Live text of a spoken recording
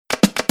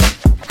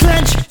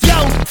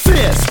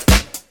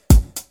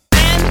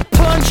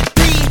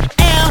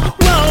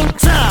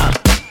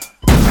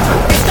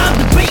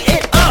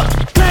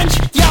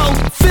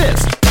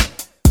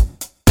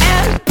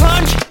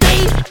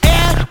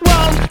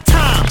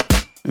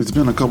It's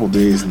been a couple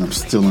days and I'm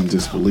still in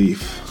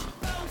disbelief.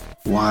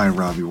 Why,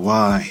 Ravi,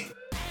 why?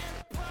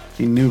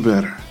 He knew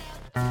better.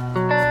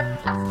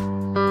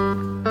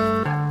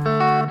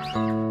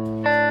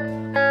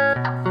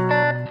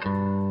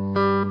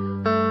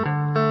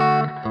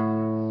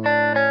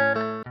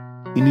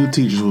 He knew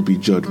teachers would be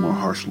judged more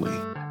harshly.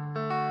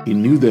 He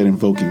knew that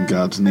invoking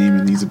God's name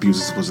in these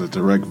abuses was a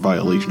direct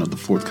violation of the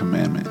fourth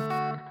commandment.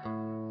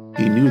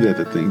 He knew that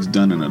the things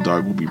done in the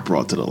dark would be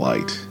brought to the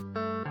light.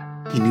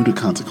 He knew the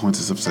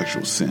consequences of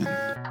sexual sin.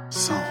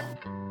 So,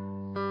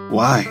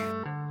 why?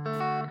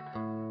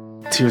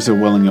 Tears are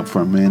welling up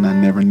for a man I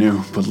never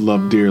knew, but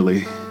loved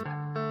dearly.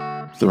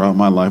 Throughout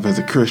my life as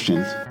a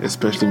Christian,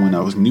 especially when I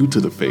was new to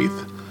the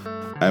faith,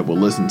 I will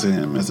listen to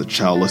him as a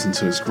child listened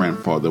to his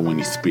grandfather when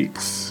he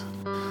speaks.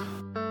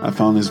 I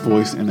found his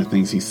voice and the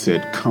things he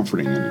said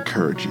comforting and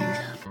encouraging.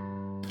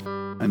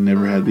 I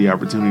never had the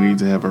opportunity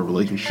to have a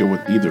relationship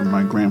with either of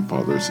my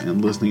grandfathers,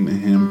 and listening to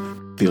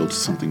him filled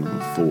something of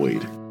a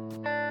void.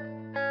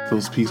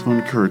 Those peaceful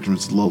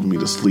encouragements lulled me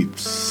to sleep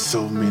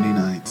so many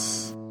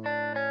nights.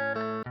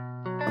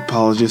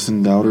 Apologists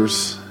and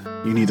doubters,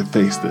 you need to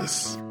face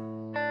this.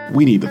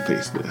 We need to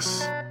face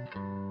this.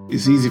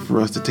 It's easy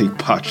for us to take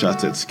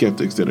potshots at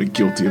skeptics that are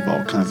guilty of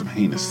all kinds of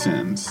heinous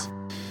sins.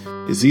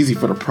 It's easy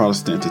for the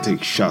Protestant to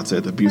take shots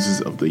at the abuses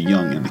of the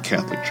young in the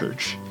Catholic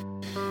Church.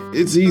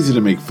 It's easy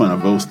to make fun of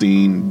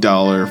Osteen,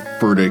 Dollar,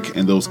 Furtick,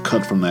 and those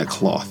cut from that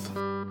cloth.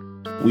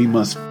 We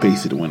must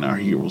face it when our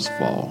heroes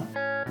fall.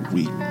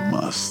 We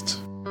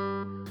must.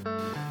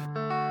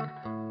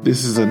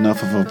 This is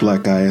enough of a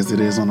black eye as it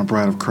is on the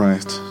bride of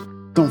Christ.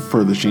 Don't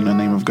further shame the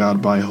name of God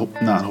by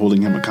not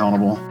holding him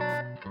accountable.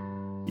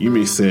 You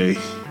may say,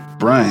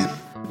 Brian,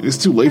 it's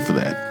too late for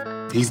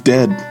that. He's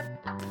dead.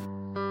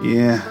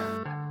 Yeah,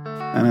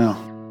 I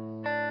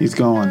know. He's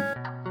gone.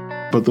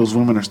 But those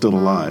women are still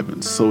alive,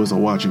 and so is a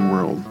watching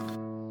world.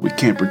 We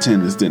can't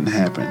pretend this didn't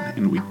happen,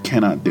 and we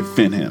cannot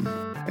defend him,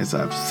 as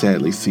I've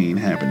sadly seen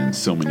happen in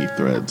so many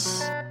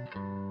threads.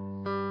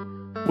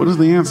 What is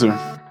the answer?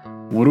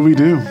 What do we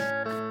do?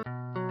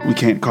 We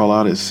can't call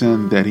out his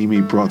sin that he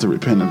may be brought to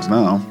repentance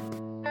now.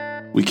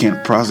 We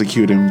can't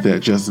prosecute him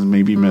that justice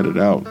may be meted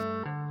out.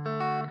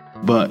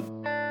 But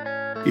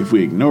if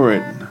we ignore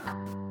it,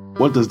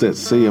 what does that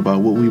say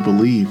about what we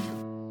believe?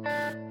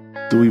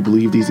 Do we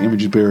believe these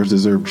image bearers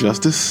deserve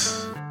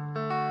justice?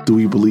 Do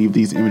we believe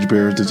these image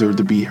bearers deserve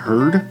to be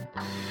heard?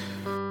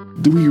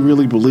 Do we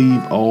really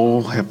believe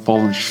all have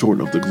fallen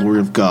short of the glory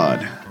of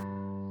God?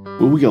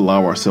 Will we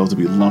allow ourselves to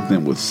be lumped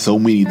in with so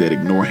many that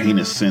ignore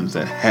heinous sins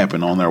that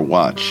happen on their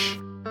watch?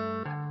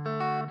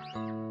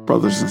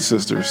 Brothers and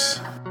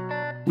sisters,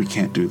 we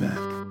can't do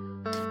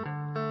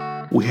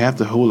that. We have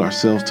to hold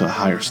ourselves to a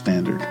higher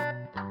standard.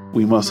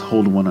 We must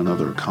hold one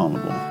another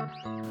accountable.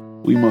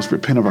 We must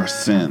repent of our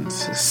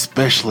sins,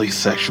 especially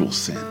sexual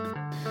sin.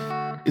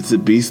 It's a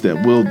beast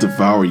that will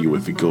devour you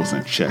if it goes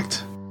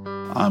unchecked.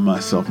 I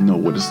myself know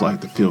what it's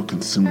like to feel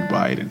consumed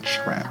by it and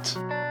trapped.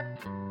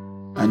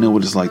 I know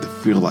what it's like to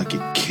feel like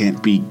it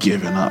can't be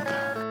given up.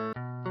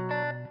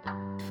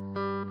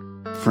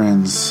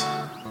 Friends,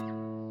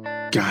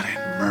 God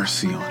had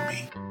mercy on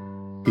me.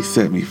 He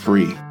set me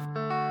free.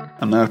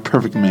 I'm not a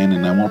perfect man,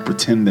 and I won't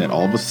pretend that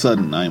all of a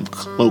sudden I am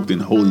cloaked in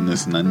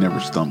holiness and I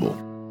never stumble.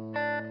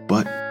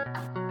 But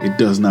it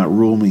does not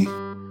rule me.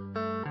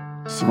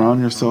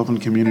 Surround yourself in a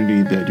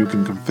community that you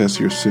can confess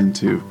your sin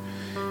to.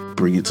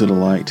 Bring it to the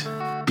light.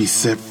 Be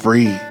set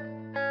free.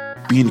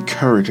 Be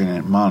encouraged and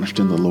admonished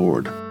in the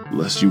Lord,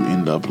 lest you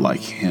end up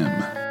like him.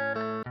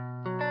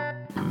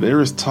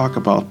 There is talk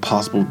about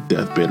possible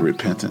deathbed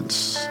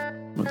repentance,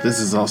 but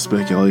this is all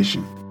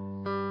speculation.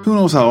 Who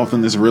knows how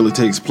often this really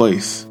takes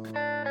place?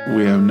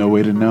 We have no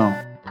way to know.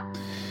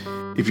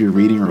 If you're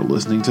reading or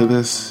listening to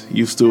this,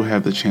 you still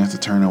have the chance to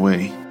turn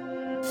away.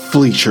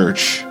 Flee,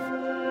 church.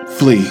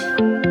 Flee.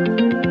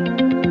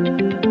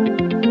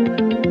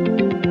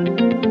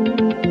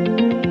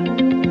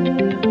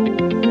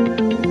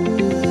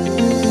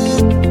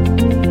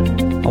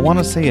 I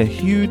want to say a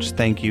huge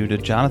thank you to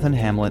Jonathan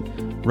Hamlet,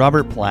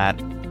 Robert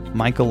Platt,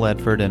 Michael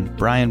Ledford, and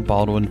Brian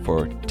Baldwin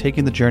for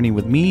taking the journey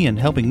with me and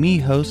helping me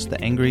host the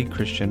Angry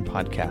Christian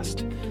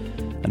podcast.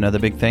 Another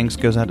big thanks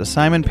goes out to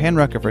Simon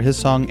Panrucker for his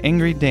song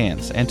Angry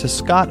Dance, and to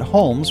Scott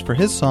Holmes for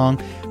his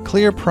song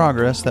Clear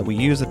Progress that we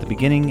use at the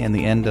beginning and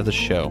the end of the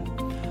show.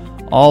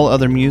 All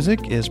other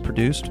music is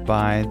produced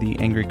by the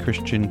Angry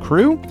Christian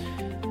crew.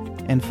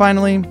 And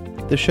finally,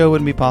 the show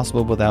wouldn't be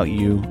possible without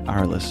you,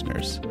 our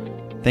listeners.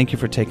 Thank you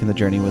for taking the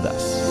journey with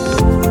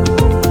us.